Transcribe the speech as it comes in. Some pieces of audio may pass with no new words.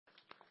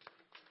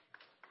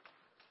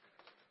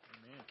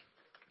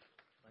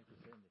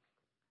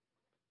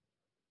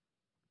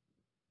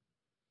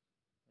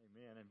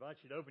I invite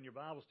you to open your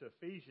Bibles to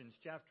Ephesians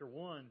chapter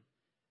 1,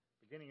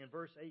 beginning in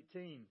verse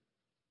 18.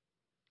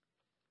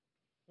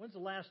 When's the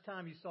last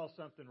time you saw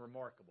something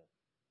remarkable?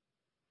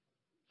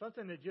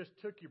 Something that just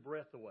took your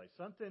breath away.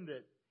 Something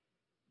that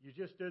you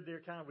just stood there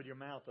kind of with your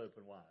mouth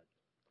open wide.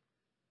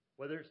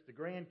 Whether it's the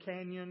Grand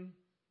Canyon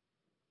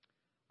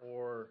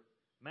or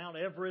Mount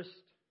Everest,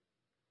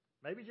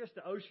 maybe just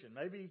the ocean.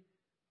 Maybe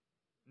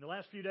in the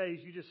last few days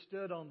you just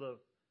stood on the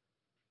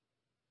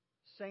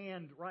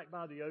sand right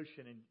by the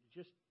ocean and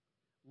just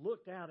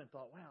looked out and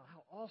thought, wow,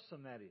 how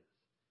awesome that is.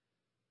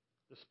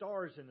 The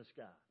stars in the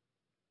sky.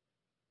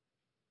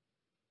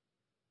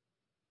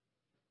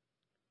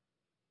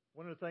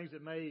 One of the things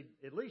that made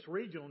at least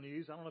regional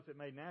news, I don't know if it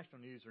made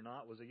national news or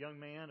not, was a young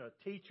man, a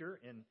teacher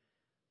in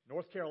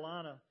North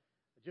Carolina.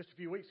 Just a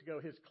few weeks ago,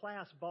 his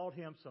class bought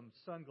him some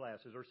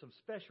sunglasses or some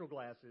special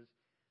glasses.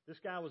 This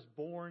guy was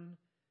born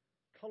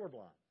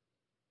colorblind.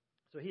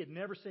 So he had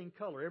never seen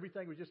color.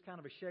 Everything was just kind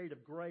of a shade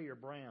of gray or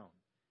brown.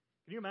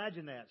 Can you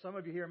imagine that? Some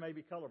of you here may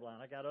be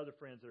colorblind. I got other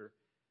friends that are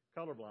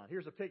colorblind.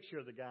 Here's a picture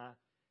of the guy.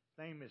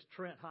 His name is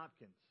Trent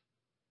Hopkins.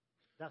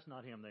 That's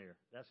not him there.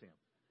 That's him.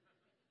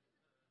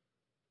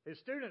 His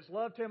students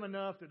loved him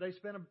enough that they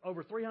spent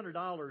over $300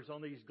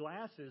 on these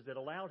glasses that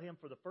allowed him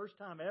for the first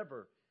time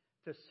ever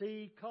to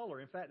see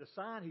color. In fact, the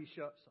sign he's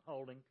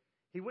holding,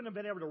 he wouldn't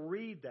have been able to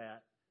read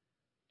that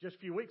just a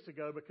few weeks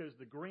ago because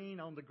the green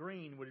on the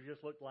green would have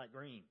just looked like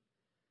green.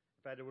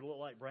 In fact, it would look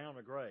like brown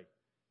or gray.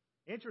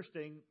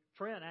 Interesting,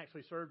 Trent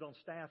actually served on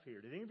staff here.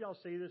 Did any of y'all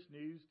see this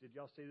news? Did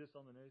y'all see this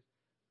on the news?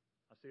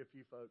 I see a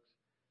few folks.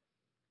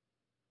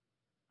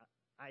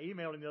 I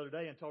emailed him the other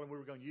day and told him we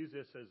were going to use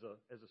this as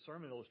a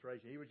sermon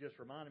illustration. He was just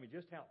reminding me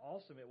just how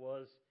awesome it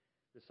was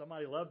that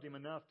somebody loved him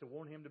enough to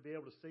want him to be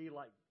able to see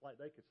like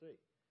they could see.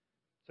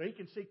 So he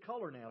can see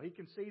color now. He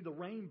can see the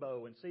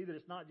rainbow and see that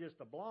it's not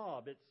just a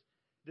blob. It's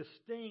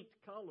distinct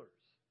colors.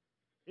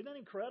 Isn't that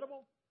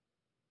incredible?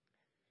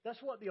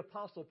 That's what the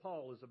Apostle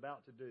Paul is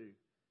about to do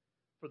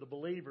for the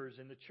believers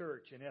in the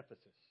church in Ephesus.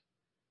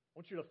 I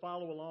want you to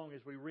follow along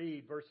as we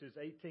read verses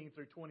 18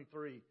 through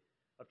 23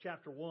 of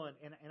chapter 1.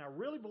 And I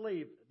really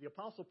believe the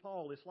Apostle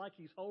Paul is like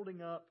he's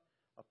holding up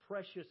a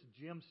precious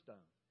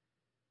gemstone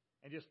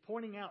and just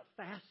pointing out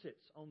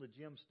facets on the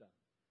gemstone.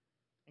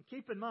 And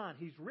keep in mind,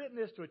 he's written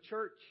this to a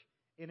church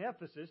in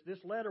Ephesus. This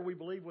letter, we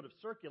believe, would have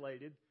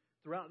circulated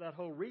throughout that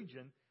whole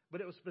region, but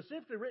it was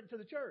specifically written to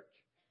the church.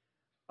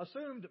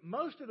 Assumed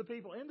most of the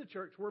people in the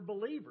church were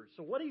believers.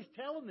 So what he's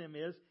telling them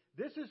is,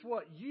 this is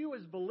what you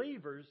as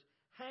believers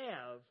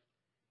have.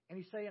 And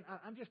he's saying,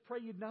 I'm just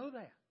praying you'd know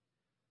that.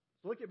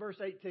 So look at verse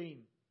 18,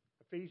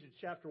 Ephesians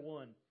chapter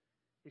 1.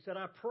 He said,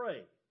 I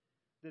pray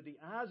that the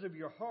eyes of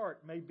your heart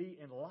may be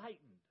enlightened,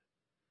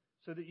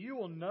 so that you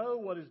will know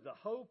what is the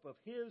hope of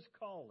His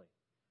calling,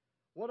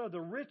 what are the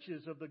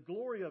riches of the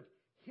glory of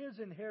His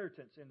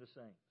inheritance in the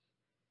saints,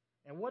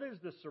 and what is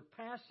the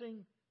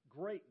surpassing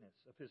greatness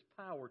of His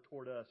power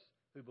toward us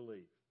who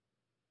believe.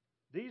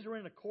 These are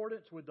in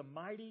accordance with the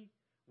mighty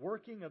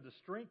working of the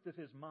strength of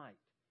His might,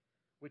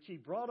 which He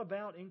brought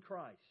about in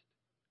Christ,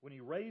 when He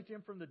raised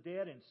Him from the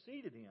dead and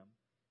seated Him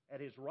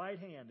at His right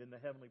hand in the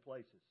heavenly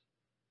places,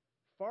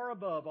 far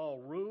above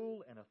all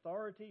rule and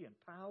authority and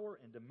power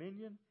and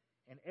dominion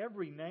and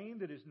every name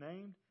that is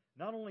named,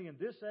 not only in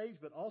this age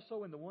but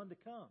also in the one to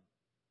come.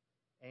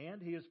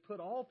 And He has put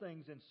all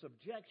things in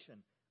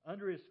subjection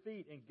under His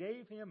feet and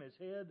gave Him as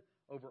head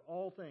over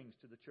all things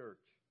to the church,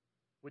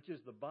 which is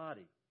the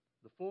body,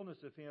 the fullness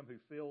of Him who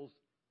fills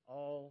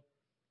all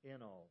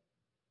in all.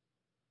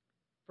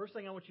 First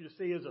thing I want you to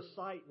see is a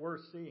sight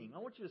worth seeing. I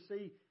want you to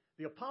see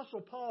the Apostle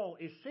Paul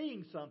is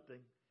seeing something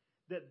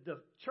that the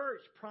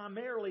church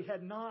primarily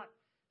had not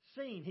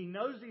seen. He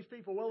knows these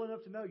people well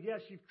enough to know,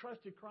 yes, you've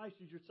trusted Christ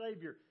as your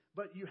Savior,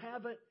 but you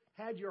haven't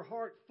had your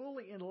heart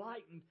fully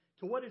enlightened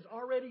to what is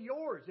already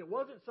yours. It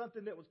wasn't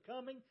something that was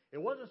coming.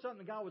 It wasn't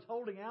something God was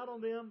holding out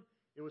on them.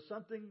 It was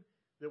something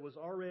that was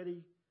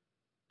already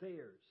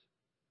theirs.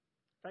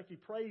 In fact, he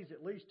prays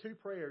at least two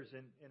prayers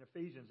in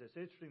Ephesians. It's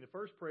interesting. The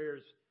first prayer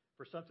is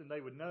for something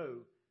they would know.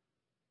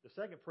 The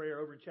second prayer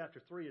over in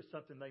chapter 3 is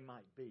something they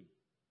might be.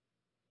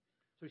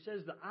 So he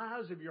says the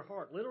eyes of your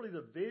heart, literally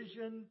the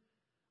vision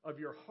of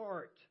your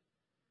heart.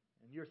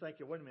 And you're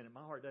thinking, wait a minute,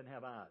 my heart doesn't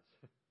have eyes.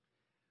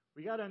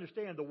 We got to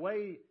understand the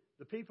way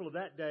the people of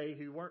that day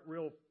who weren't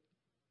real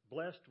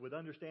blessed with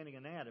understanding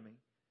anatomy,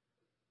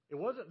 it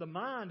wasn't the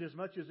mind as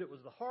much as it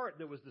was the heart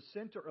that was the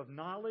center of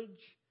knowledge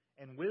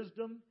and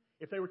wisdom.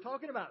 If they were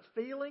talking about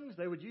feelings,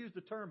 they would use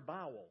the term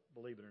bowel,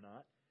 believe it or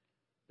not.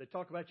 They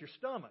talk about your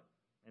stomach,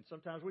 and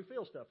sometimes we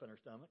feel stuff in our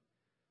stomach.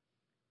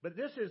 But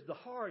this is the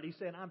heart. He's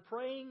saying, I'm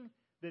praying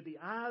that the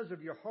eyes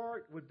of your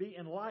heart would be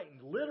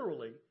enlightened.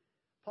 Literally,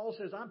 Paul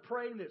says, I'm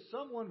praying that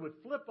someone would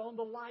flip on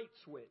the light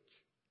switch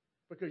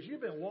because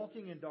you've been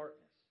walking in darkness.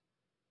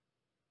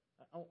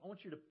 I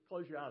want you to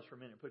close your eyes for a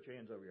minute and put your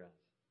hands over your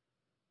eyes.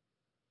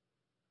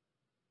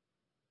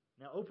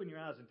 Now open your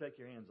eyes and take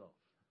your hands off.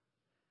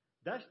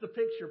 That's the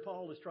picture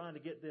Paul is trying to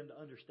get them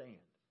to understand.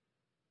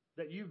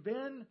 That you've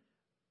been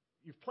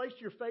you've placed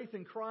your faith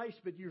in Christ,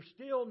 but you're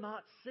still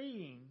not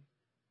seeing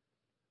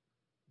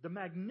the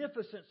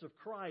magnificence of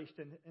Christ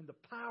and the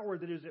power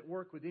that is at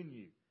work within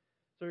you.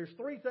 So there's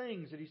three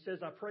things that he says,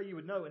 I pray you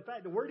would know. In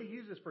fact, the word he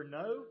uses for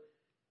know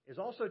is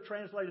also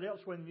translated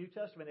elsewhere in the New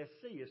Testament as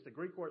see. It's the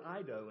Greek word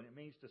eido, and it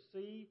means to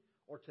see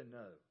or to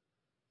know.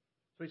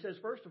 So he says,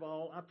 first of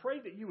all, I pray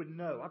that you would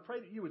know. I pray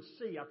that you would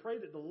see. I pray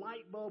that the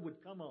light bulb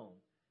would come on.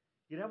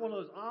 You'd have one of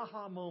those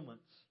aha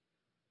moments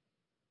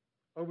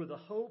over the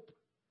hope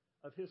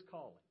of his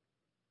calling.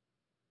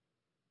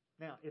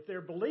 Now, if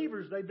they're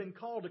believers, they've been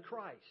called to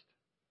Christ.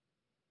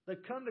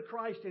 They've come to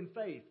Christ in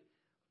faith.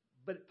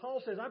 But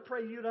Paul says, I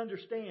pray you'd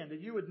understand,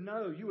 that you would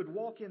know, you would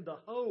walk in the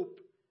hope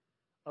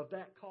of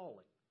that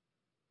calling.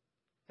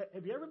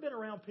 Have you ever been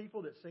around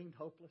people that seemed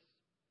hopeless?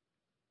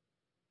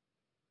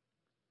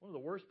 One of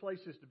the worst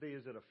places to be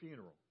is at a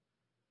funeral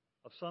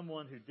of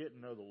someone who didn't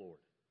know the Lord.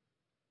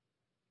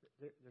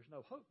 There's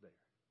no hope there.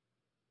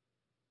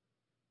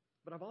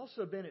 But I've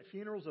also been at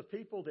funerals of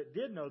people that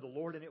did know the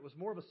Lord, and it was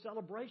more of a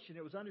celebration.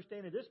 It was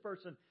understanding this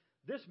person,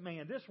 this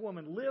man, this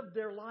woman lived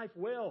their life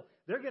well.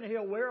 They're going to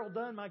hear, well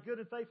done, my good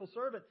and faithful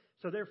servant.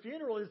 So their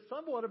funeral is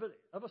somewhat of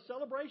a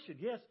celebration.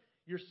 Yes,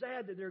 you're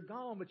sad that they're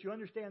gone, but you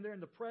understand they're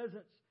in the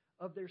presence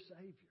of their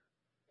Savior.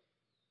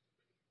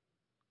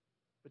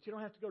 But you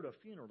don't have to go to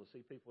a funeral to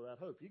see people without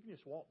hope. You can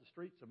just walk the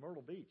streets of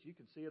Myrtle Beach. You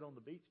can see it on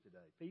the beach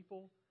today.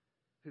 People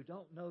who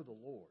don't know the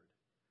Lord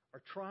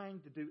are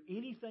trying to do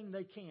anything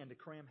they can to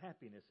cram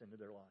happiness into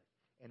their life.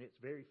 And it's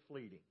very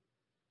fleeting.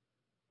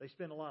 They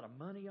spend a lot of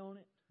money on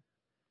it.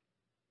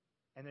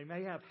 And they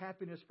may have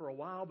happiness for a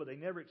while, but they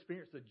never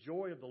experience the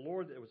joy of the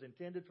Lord that was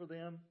intended for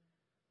them.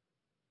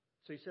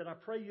 So he said, I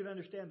pray you'd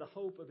understand the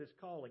hope of his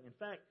calling. In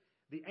fact,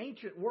 the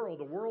ancient world,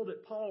 the world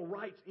that Paul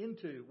writes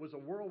into, was a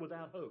world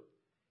without hope.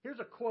 Here's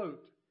a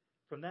quote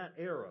from that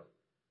era.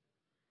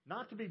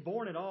 Not to be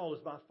born at all is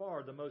by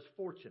far the most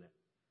fortunate.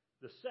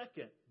 The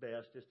second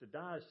best is to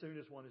die as soon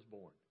as one is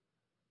born.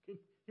 Can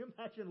you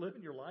imagine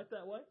living your life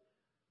that way?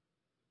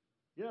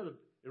 You know, it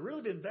would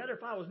really been better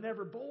if I was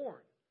never born.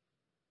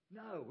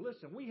 No,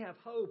 listen, we have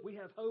hope. We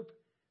have hope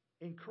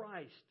in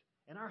Christ.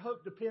 And our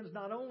hope depends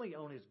not only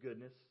on his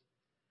goodness,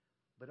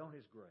 but on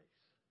his grace.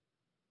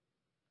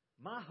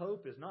 My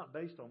hope is not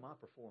based on my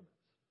performance.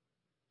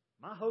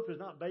 My hope is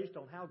not based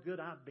on how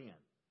good I've been.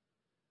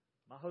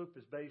 My hope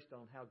is based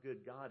on how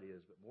good God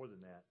is, but more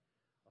than that,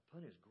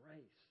 upon his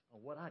grace,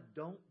 on what I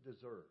don't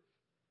deserve.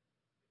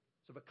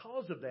 So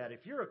because of that,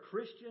 if you're a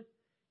Christian,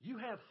 you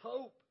have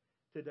hope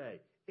today.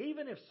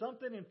 Even if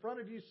something in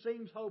front of you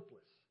seems hopeless,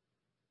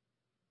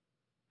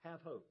 have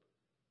hope.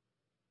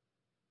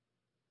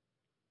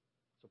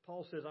 So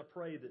Paul says, I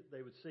pray that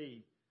they would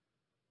see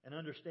and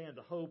understand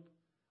the hope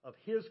of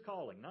his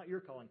calling, not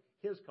your calling,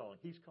 his calling.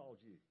 He's called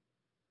you.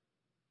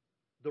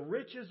 The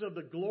riches of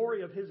the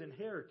glory of his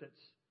inheritance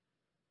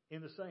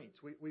in the saints.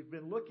 We've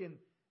been looking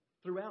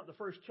throughout the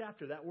first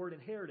chapter. That word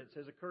inheritance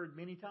has occurred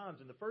many times.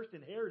 And the first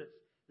inheritance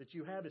that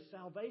you have is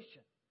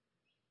salvation.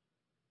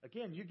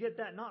 Again, you get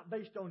that not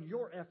based on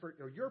your effort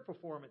or your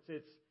performance.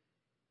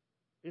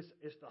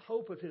 It's the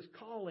hope of his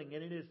calling,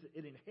 and it is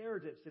an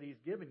inheritance that he's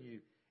given you.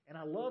 And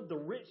I love the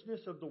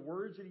richness of the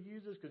words that he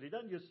uses, because he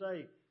doesn't just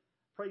say,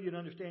 pray you to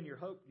understand your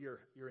hope,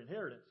 your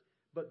inheritance,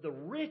 but the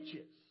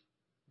riches,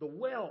 the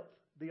wealth,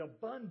 the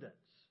abundance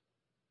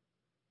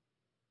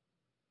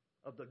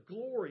of the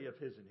glory of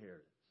his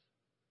inheritance.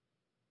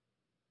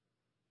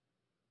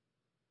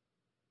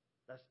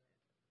 That's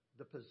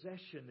the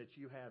possession that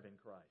you have in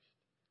Christ.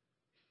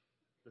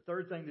 The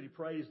third thing that he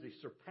prays, the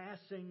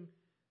surpassing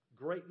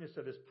greatness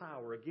of his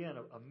power. Again,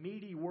 a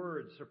meaty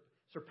word.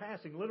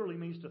 Surpassing literally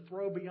means to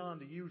throw beyond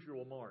the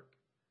usual mark.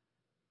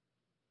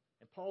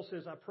 And Paul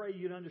says, I pray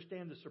you to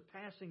understand the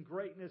surpassing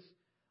greatness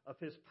of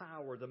his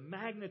power, the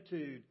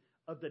magnitude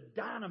of the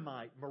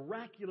dynamite,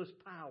 miraculous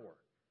power.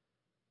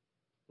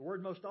 The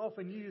word most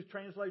often used,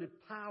 translated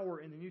power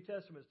in the New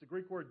Testament, is the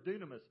Greek word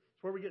dunamis.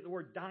 It's where we get the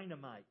word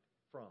dynamite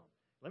from.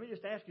 Let me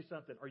just ask you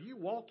something. Are you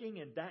walking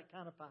in that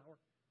kind of power?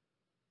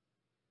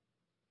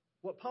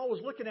 What Paul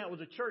was looking at was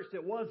a church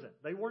that wasn't.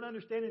 They weren't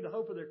understanding the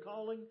hope of their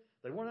calling.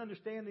 They weren't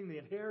understanding the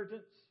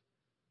inheritance.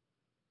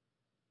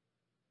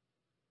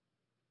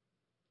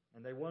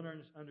 And they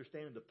weren't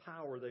understanding the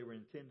power they were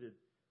intended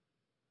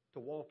to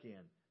walk in.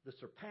 The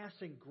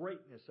surpassing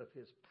greatness of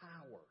his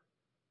power.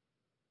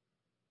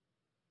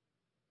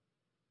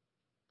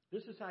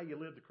 This is how you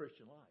live the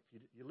Christian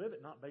life. You live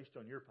it not based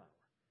on your power.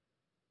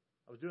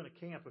 I was doing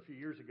a camp a few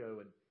years ago,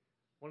 and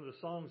one of the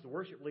songs the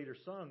worship leader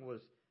sung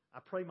was, I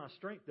pray my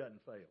strength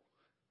doesn't fail.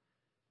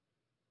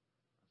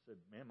 I said,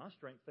 man, my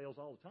strength fails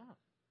all the time.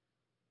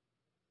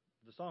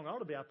 The song ought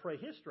to be, I pray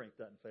his strength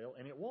doesn't fail,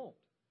 and it won't.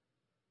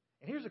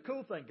 And here's the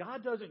cool thing.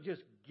 God doesn't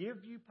just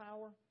give you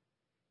power.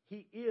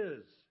 He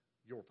is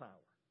your power.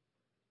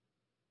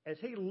 As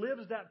he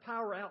lives that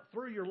power out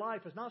through your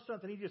life, it's not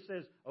something he just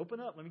says, open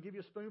up, let me give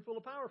you a spoonful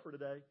of power for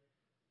today.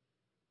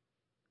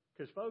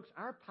 Because, folks,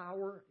 our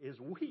power is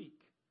weak.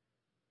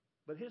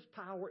 But his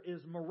power is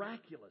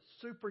miraculous,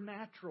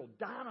 supernatural,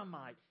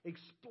 dynamite,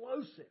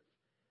 explosive.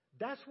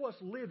 That's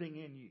what's living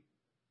in you.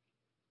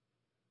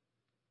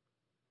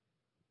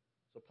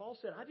 So Paul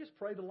said, I just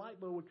pray the light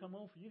bulb would come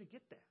on for you to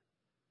get that.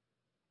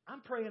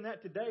 I'm praying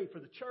that today for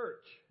the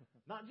church.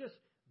 Not just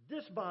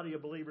this body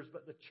of believers,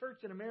 but the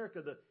church in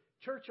America, the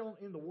church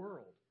in the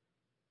world.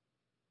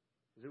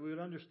 That we would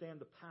understand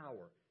the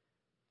power.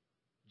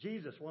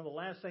 Jesus, one of the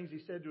last things he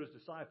said to his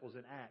disciples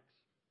in Acts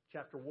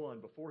chapter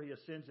 1, before he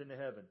ascends into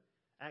heaven,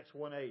 Acts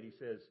 1:8, he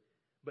says,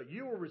 but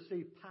you will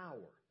receive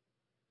power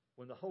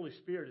when the Holy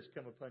Spirit has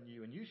come upon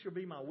you, and you shall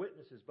be my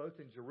witnesses both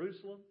in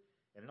Jerusalem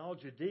and in all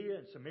Judea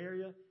and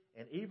Samaria,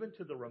 and even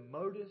to the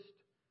remotest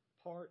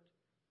part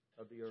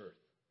of the earth.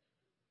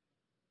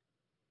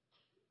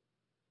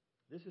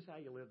 This is how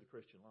you live the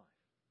Christian life.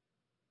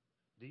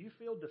 Do you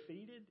feel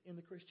defeated in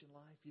the Christian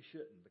life? You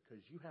shouldn't,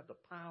 because you have the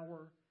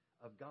power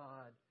of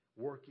God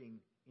working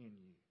in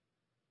you.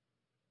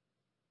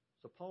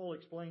 So Paul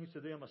explains to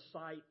them a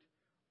sight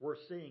worth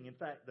seeing. In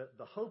fact,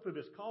 the hope of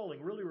his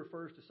calling really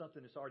refers to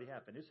something that's already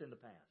happened. It's in the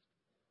past.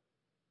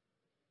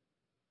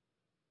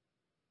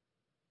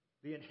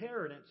 The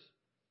inheritance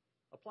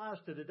applies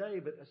to today,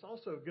 but it's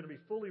also going to be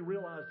fully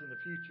realized in the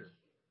future.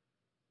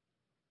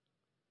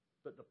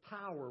 But the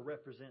power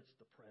represents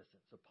the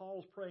present. So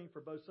Paul's praying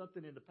for both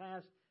something in the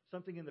past,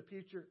 something in the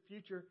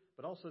future,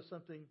 but also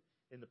something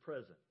in the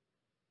present.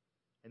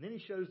 And then he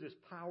shows this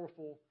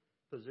powerful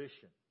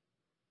position.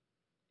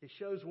 He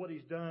shows what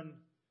he's done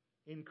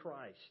in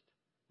Christ,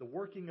 the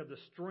working of the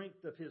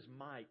strength of his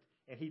might,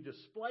 and he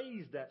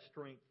displays that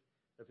strength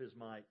of his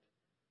might.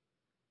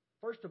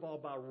 First of all,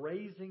 by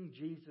raising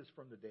Jesus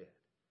from the dead.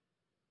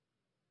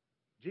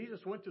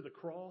 Jesus went to the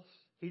cross.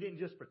 He didn't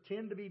just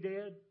pretend to be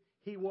dead.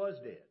 He was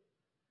dead.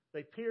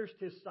 They pierced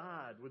his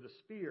side with a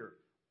spear.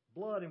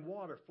 Blood and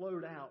water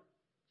flowed out,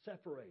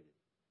 separated.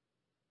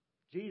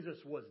 Jesus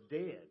was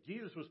dead.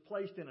 Jesus was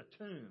placed in a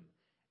tomb.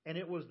 And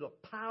it was the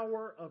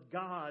power of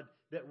God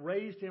that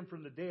raised him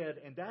from the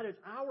dead. And that is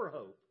our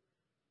hope.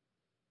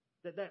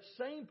 That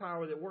same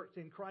power that worked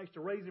in Christ to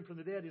raise him from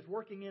the dead is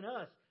working in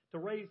us to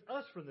raise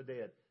us from the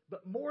dead.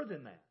 But more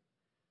than that,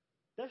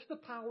 that's the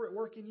power at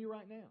work in you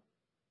right now.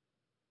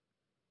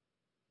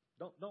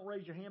 Don't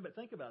raise your hand, but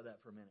think about that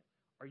for a minute.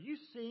 Are you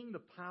seeing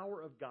the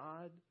power of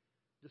God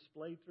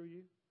displayed through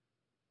you?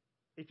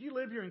 If you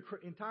live your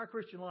entire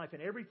Christian life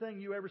and everything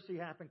you ever see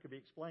happen could be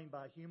explained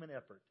by human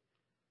effort,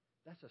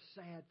 that's a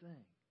sad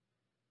thing.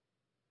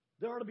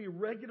 There ought to be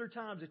regular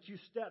times that you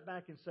step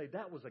back and say,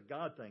 that was a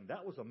God thing.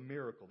 That was a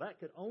miracle. That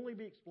could only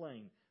be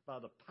explained by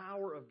the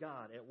power of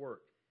God at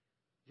work.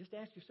 Just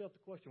ask yourself the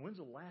question, when's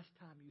the last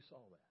time you saw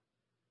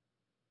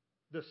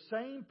that? The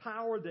same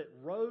power that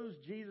rose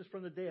Jesus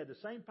from the dead, the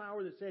same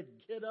power that said,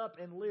 get up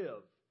and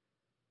live,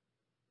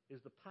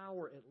 is the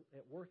power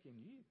at work in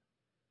you.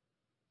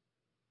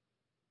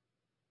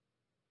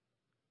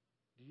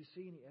 Do you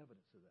see any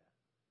evidence of that?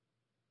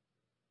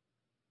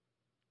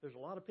 There's a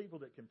lot of people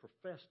that can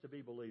profess to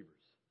be believers.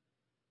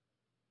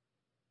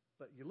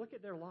 But you look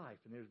at their life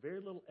and there's very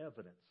little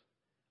evidence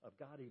of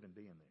God even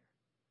being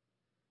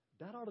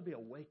there. That ought to be a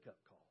wake-up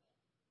call.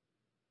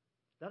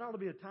 That ought to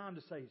be a time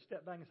to say,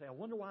 step back and say, I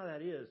wonder why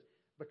that is.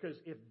 Because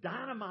if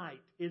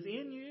dynamite is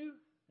in you,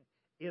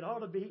 it ought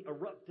to be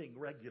erupting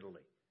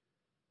regularly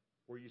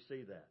where you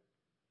see that.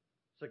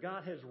 So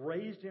God has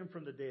raised him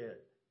from the dead.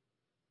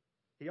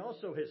 He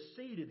also has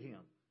seated him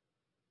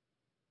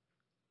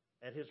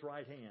at his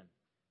right hand.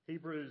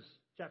 Hebrews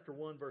chapter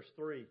 1, verse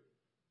 3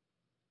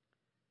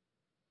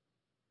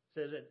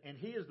 says, and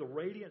he is the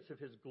radiance of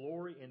his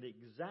glory and the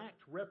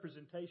exact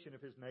representation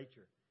of his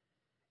nature,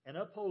 and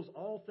upholds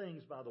all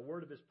things by the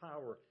word of his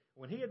power.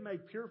 When he had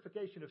made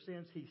purification of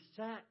sins, he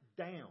sat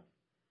down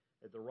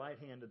at the right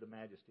hand of the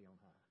Majesty on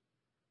high.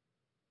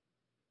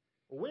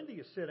 Well, when do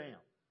you sit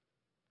down?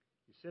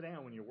 You sit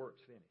down when your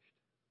work's finished.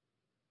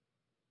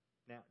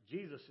 Now,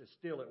 Jesus is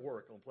still at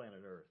work on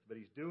planet Earth, but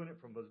he's doing it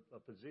from a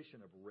position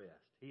of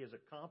rest. He has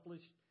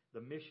accomplished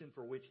the mission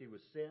for which he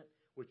was sent,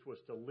 which was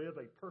to live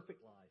a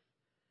perfect life,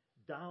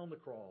 die on the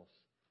cross,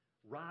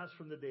 rise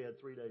from the dead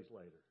 3 days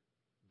later.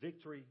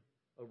 Victory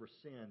over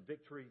sin,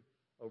 victory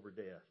over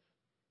death.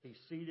 He's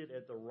seated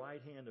at the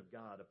right hand of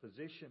God, a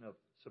position of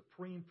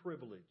supreme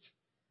privilege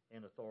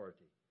and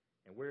authority.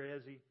 And where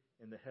is he?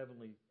 In the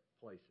heavenly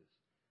places.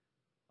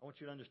 I want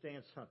you to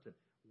understand something.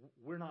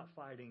 We're not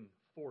fighting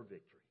for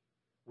victory.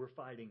 We're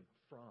fighting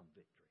from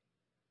victory.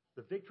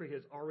 The victory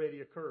has already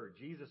occurred.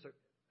 Jesus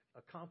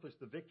accomplished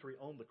the victory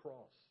on the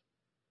cross.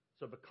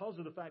 So because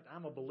of the fact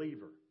I'm a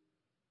believer,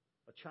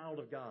 a child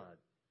of God,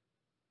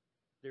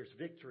 there's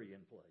victory in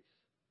place.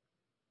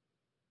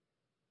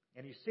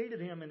 And he seated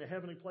him in the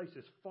heavenly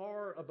places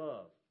far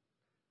above.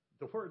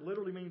 The word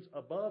literally means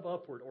above,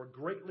 upward, or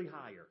greatly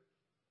higher.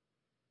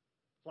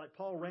 It's like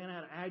Paul ran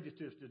out of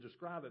adjectives to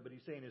describe it, but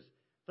he's saying is,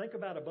 think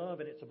about above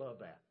and it's above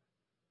that.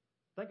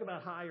 Think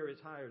about higher,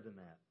 it's higher than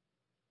that.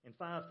 And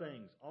 5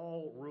 things,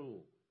 all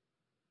rule.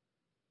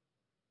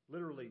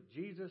 Literally,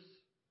 Jesus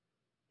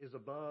is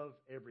above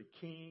every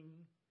king,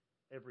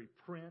 every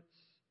prince,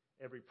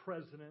 every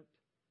president,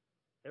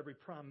 every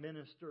prime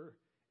minister,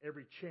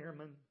 every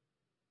chairman.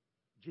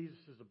 Jesus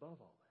is above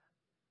all that.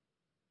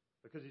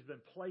 because He's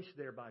been placed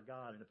there by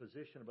God in a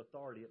position of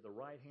authority at the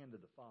right hand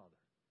of the Father.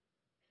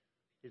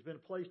 He's been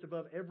placed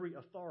above every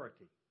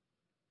authority.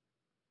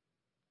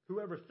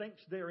 Whoever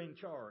thinks they're in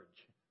charge,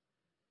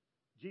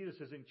 Jesus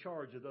is in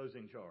charge of those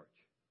in charge.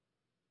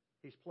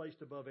 He's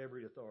placed above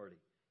every authority.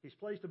 He's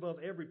placed above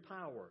every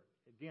power.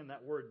 Again,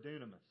 that word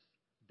dunamis,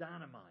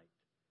 dynamite,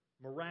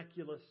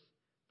 miraculous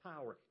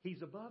power.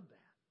 He's above that.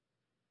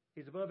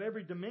 He's above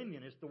every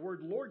dominion. It's the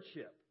word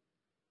lordship.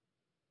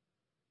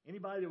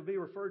 Anybody that would be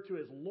referred to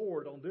as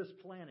Lord on this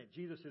planet,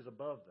 Jesus is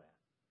above that.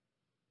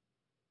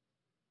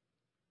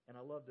 And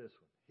I love this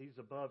one. He's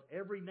above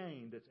every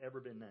name that's ever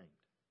been named.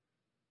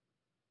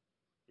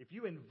 If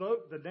you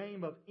invoke the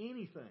name of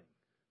anything,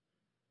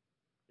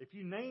 if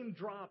you name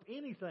drop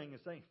anything and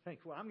think,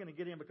 well, I'm going to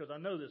get in because I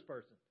know this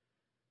person,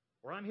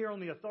 or I'm here on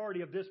the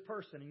authority of this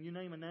person, and you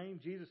name a name,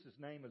 Jesus'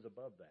 name is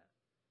above that.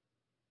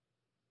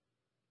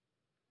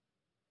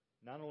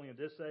 Not only in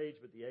this age,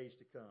 but the age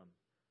to come.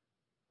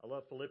 I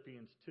love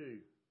Philippians 2,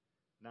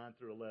 9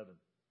 through 11.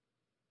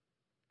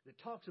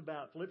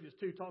 Philippians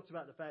 2 talks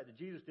about the fact that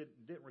Jesus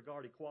didn't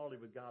regard equality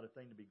with God a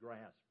thing to be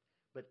grasped,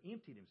 but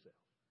emptied Himself.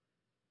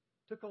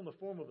 Took on the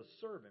form of a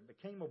servant,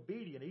 became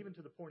obedient even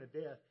to the point of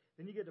death.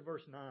 Then you get to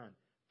verse 9.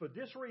 For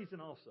this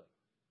reason also,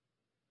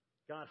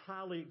 God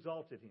highly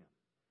exalted Him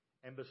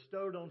and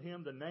bestowed on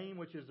Him the name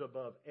which is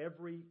above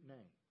every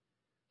name,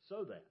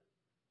 so that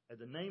at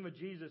the name of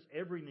Jesus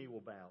every knee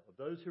will bow, of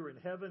those who are in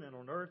heaven and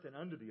on earth and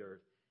under the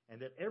earth, and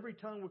that every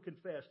tongue will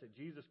confess that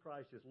Jesus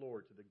Christ is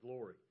Lord, to the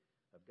glory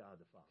of God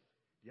the Father.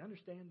 Do you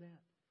understand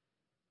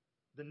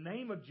that? The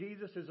name of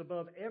Jesus is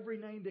above every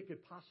name that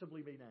could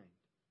possibly be named.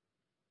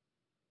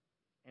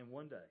 And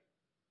one day,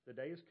 the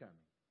day is coming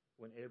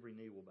when every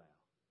knee will bow.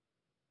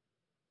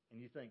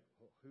 And you think,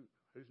 well,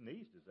 whose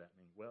knees does that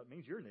mean? Well, it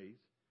means your knees.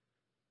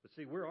 But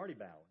see, we're already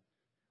bowing.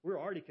 We're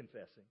already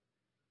confessing.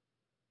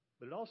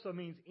 But it also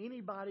means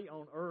anybody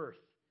on earth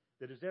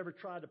that has ever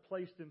tried to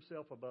place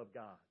themselves above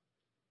God.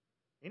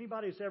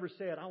 Anybody that's ever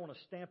said, I want to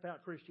stamp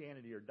out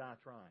Christianity or die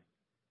trying.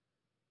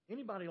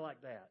 Anybody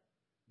like that,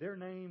 their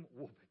name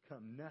will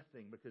become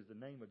nothing because the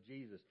name of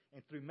Jesus.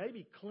 And through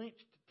maybe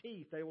clenched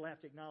teeth, they will have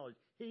to acknowledge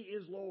He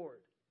is Lord.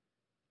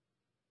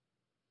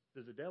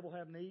 Does the devil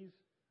have knees?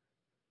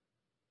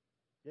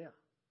 Yeah.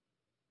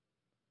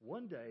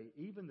 One day,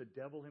 even the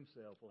devil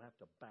himself will have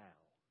to bow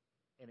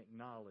and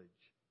acknowledge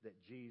that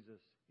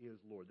Jesus is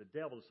Lord. The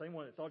devil, the same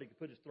one that thought he could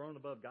put his throne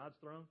above God's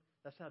throne,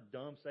 that's how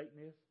dumb Satan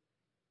is.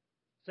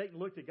 Satan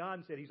looked at God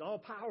and said, He's all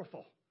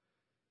powerful.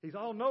 He's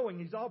all knowing.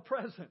 He's all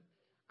present.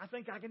 I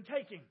think I can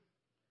take Him.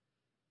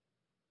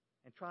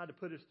 And tried to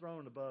put his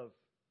throne above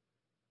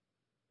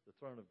the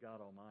throne of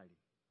God Almighty.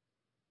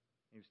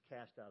 He was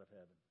cast out of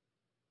heaven.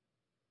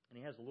 And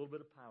he has a little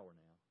bit of power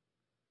now.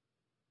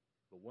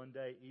 But one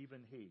day,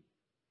 even he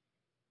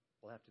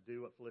will have to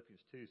do what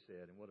Philippians 2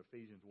 said and what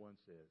Ephesians 1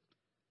 says.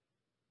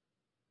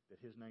 That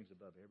his name's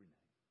above every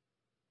name.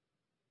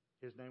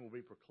 His name will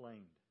be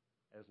proclaimed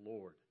as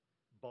Lord,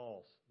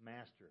 boss,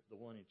 master, the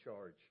one in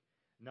charge.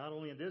 Not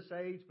only in this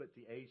age, but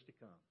the age to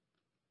come.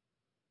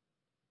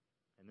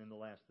 And then the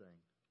last thing.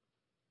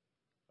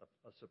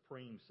 A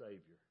supreme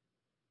Savior.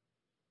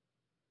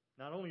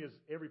 Not only is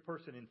every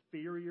person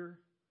inferior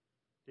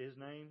to His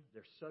name,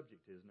 they're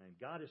subject to His name.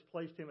 God has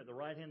placed Him at the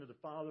right hand of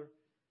the Father,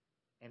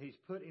 and He's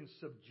put in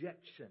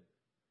subjection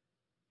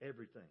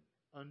everything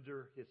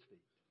under His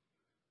feet.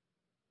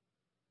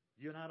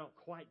 You and I don't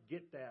quite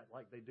get that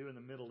like they do in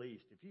the Middle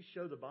East. If you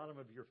show the bottom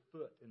of your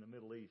foot in the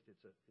Middle East,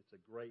 it's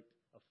a great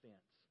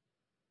offense.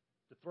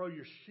 To throw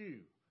your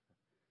shoe.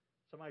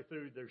 Somebody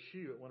threw their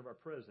shoe at one of our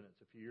presidents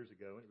a few years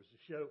ago, and it was to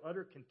show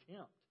utter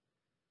contempt.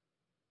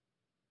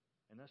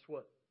 And that's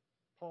what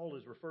Paul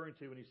is referring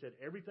to when he said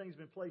everything's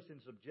been placed in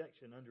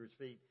subjection under his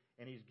feet,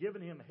 and he's given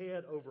him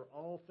head over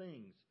all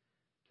things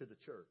to the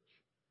church.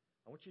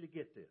 I want you to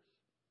get this.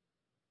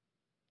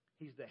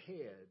 He's the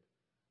head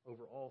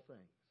over all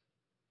things.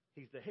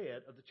 He's the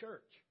head of the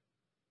church.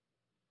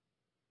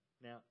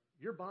 Now,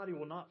 your body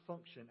will not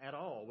function at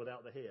all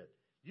without the head.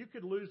 You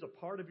could lose a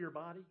part of your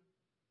body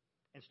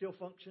and still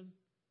function,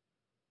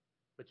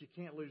 but you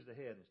can't lose the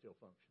head and still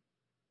function.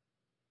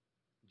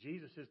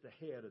 Jesus is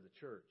the head of the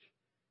church.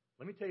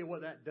 Let me tell you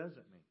what that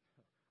doesn't mean,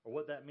 or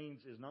what that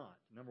means is not.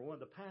 Number one,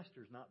 the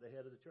pastor's not the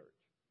head of the church.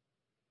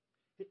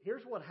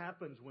 Here's what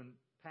happens when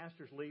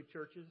pastors leave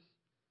churches.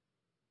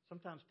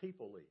 Sometimes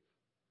people leave.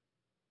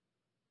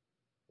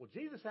 Well,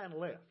 Jesus hadn't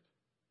left.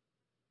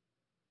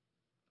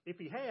 If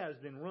He has,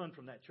 then run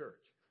from that church.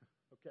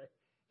 Okay?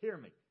 Hear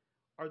me.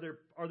 Are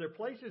there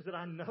places that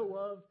I know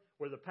of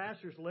where the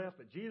pastor's left,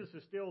 but Jesus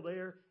is still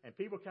there, and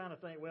people kind of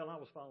think, well, I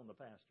was following the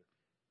pastor.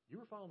 You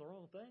were following the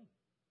wrong thing.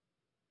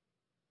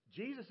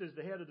 Jesus is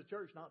the head of the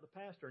church, not the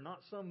pastor, not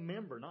some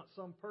member, not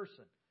some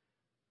person.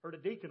 Heard a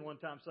deacon one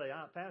time say,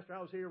 Pastor,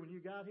 I was here when you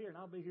got here, and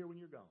I'll be here when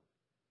you're gone.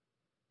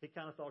 He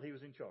kind of thought he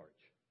was in charge.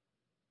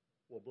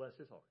 Well, bless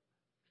his heart.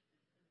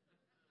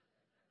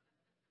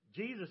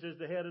 Jesus is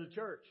the head of the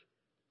church.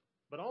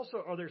 But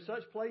also, are there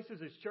such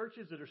places as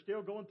churches that are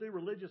still going through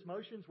religious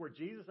motions where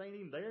Jesus ain't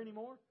even there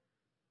anymore?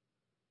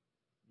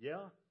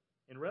 Yeah.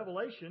 In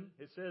Revelation,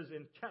 it says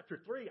in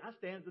chapter 3, I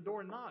stand at the door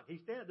and knock.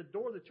 He's standing at the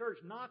door of the church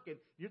knocking.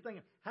 You're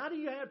thinking, how do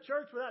you have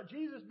church without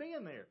Jesus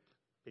being there?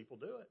 People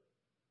do it.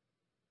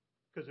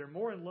 Because they're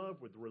more in love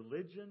with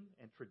religion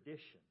and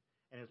tradition.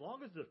 And as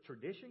long as the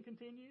tradition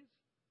continues,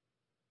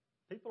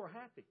 people are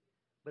happy.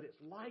 But it's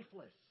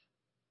lifeless.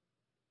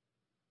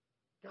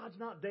 God's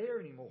not there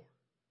anymore.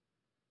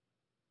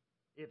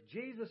 If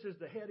Jesus is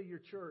the head of your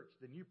church,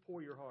 then you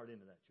pour your heart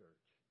into that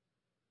church.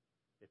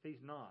 If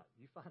He's not,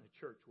 you find a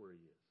church where He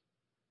is.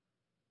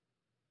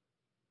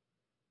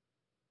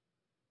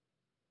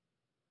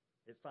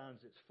 It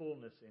finds its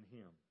fullness in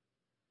Him.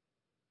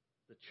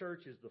 The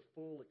church is the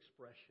full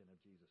expression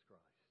of Jesus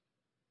Christ.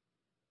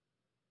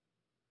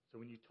 So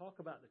when you talk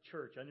about the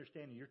church,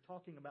 understanding you're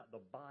talking about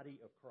the body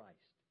of Christ.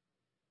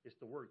 It's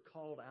the word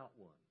called out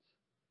ones.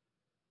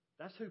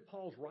 That's who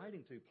Paul's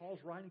writing to.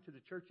 Paul's writing to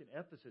the church in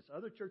Ephesus.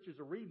 Other churches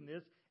are reading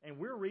this, and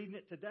we're reading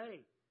it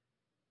today.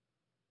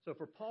 So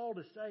for Paul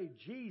to say,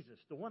 Jesus,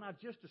 the one I've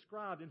just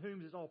described, in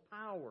whom is all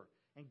power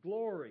and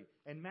glory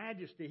and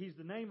majesty, He's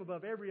the name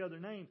above every other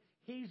name.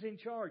 He's in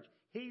charge.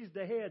 He's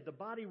the head. The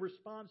body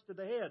responds to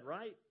the head,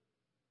 right?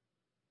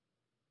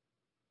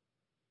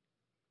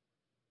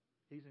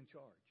 He's in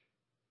charge.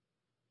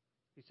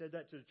 He said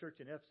that to the church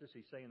in Ephesus.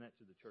 He's saying that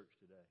to the church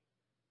today.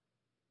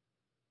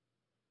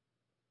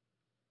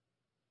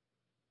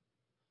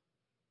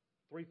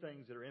 Three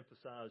things that are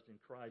emphasized in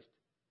Christ's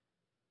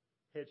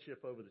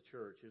headship over the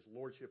church, His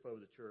lordship over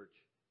the church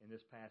in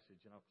this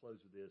passage, and I'll close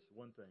with this.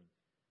 One thing,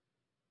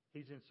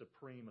 He's in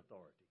supreme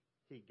authority.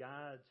 He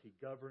guides, He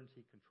governs,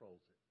 He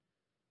controls it.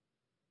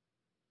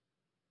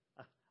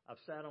 I've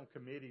sat on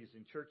committees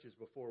in churches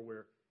before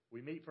where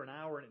we meet for an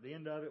hour, and at the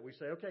end of it we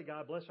say, okay,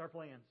 God, bless our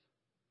plans.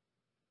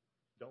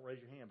 Don't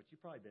raise your hand, but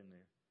you've probably been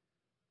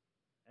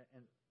there.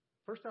 And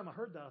first time I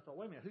heard that, I thought,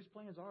 wait a minute, whose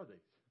plans are these?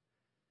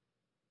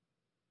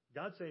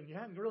 God's saying, you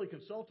haven't really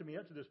consulted me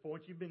up to this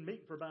point. You've been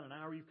meeting for about an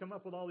hour. You've come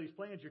up with all these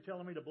plans. You're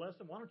telling me to bless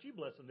them. Why don't you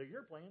bless them? They're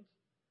your plans.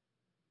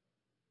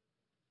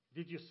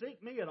 Did you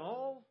seek me at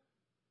all?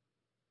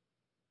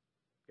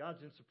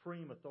 God's in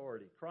supreme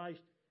authority.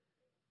 Christ,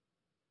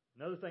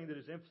 another thing that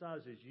is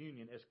emphasized is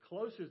union. As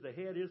close as the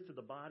head is to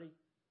the body,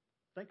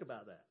 think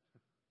about that.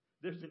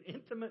 There's an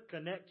intimate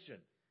connection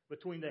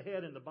between the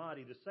head and the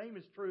body. The same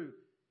is true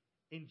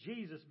in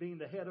Jesus being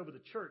the head over the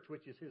church,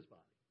 which is His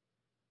body.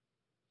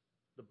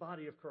 The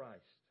body of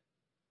Christ.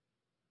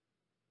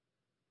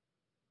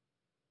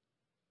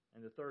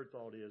 And the third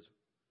thought is,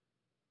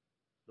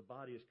 the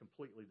body is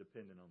completely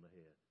dependent on the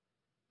head.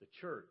 The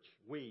church,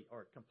 we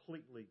are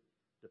completely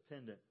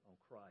dependent on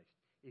Christ.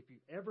 If you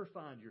ever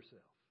find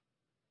yourself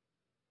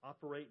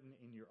operating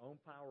in your own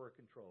power or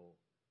control,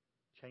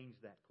 change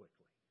that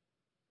quickly.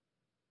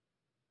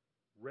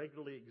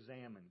 Regularly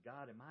examine,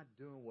 God, am I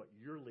doing what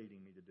You're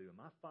leading me to do? Am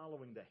I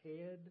following the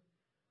head?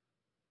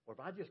 Or if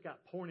I just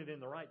got pointed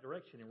in the right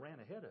direction and ran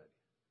ahead of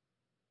you?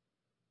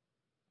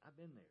 I've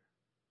been there.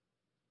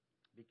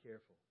 Be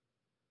careful.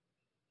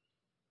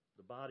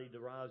 The body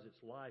derives its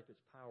life,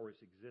 its power,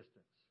 its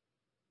existence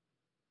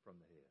from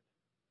the head.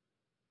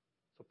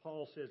 So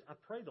Paul says, I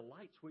pray the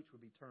light switch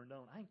would be turned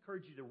on. I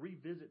encourage you to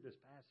revisit this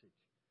passage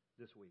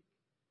this week.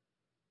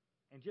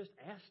 And just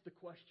ask the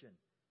question,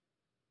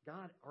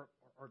 God,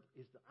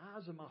 is the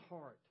eyes of my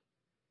heart,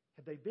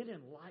 have they been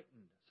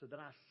enlightened so that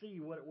I see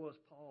what it was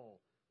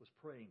Paul was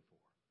praying for?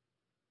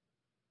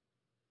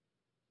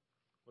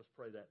 Let's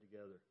pray that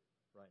together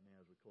right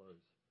now as we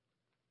close.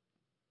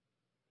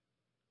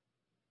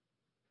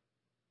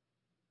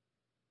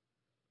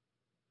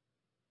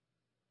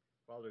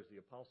 Father, as the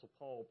Apostle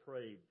Paul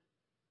prayed,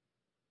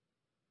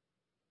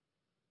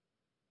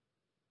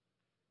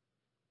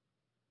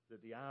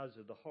 that the eyes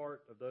of the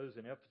heart of those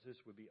in Ephesus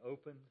would be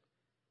opened,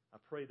 I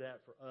pray that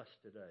for us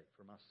today,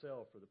 for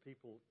myself, for the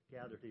people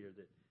gathered here,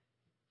 that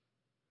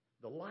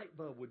the light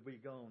bulb would be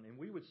gone and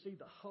we would see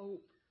the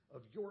hope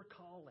of Your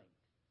calling.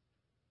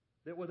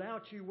 That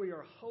without You we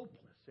are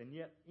hopeless, and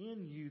yet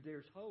in You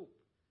there's hope.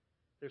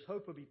 There's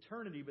hope of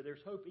eternity, but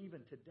there's hope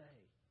even today.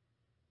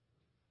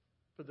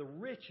 For the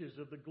riches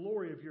of the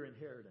glory of Your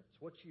inheritance,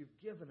 what You've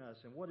given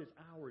us and what is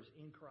ours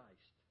in Christ.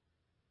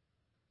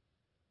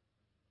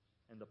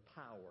 And the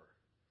power,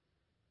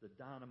 the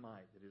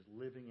dynamite that is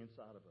living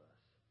inside of us.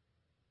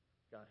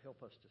 God,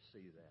 help us to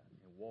see that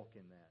and walk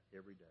in that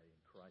every day in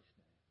Christ's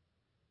name.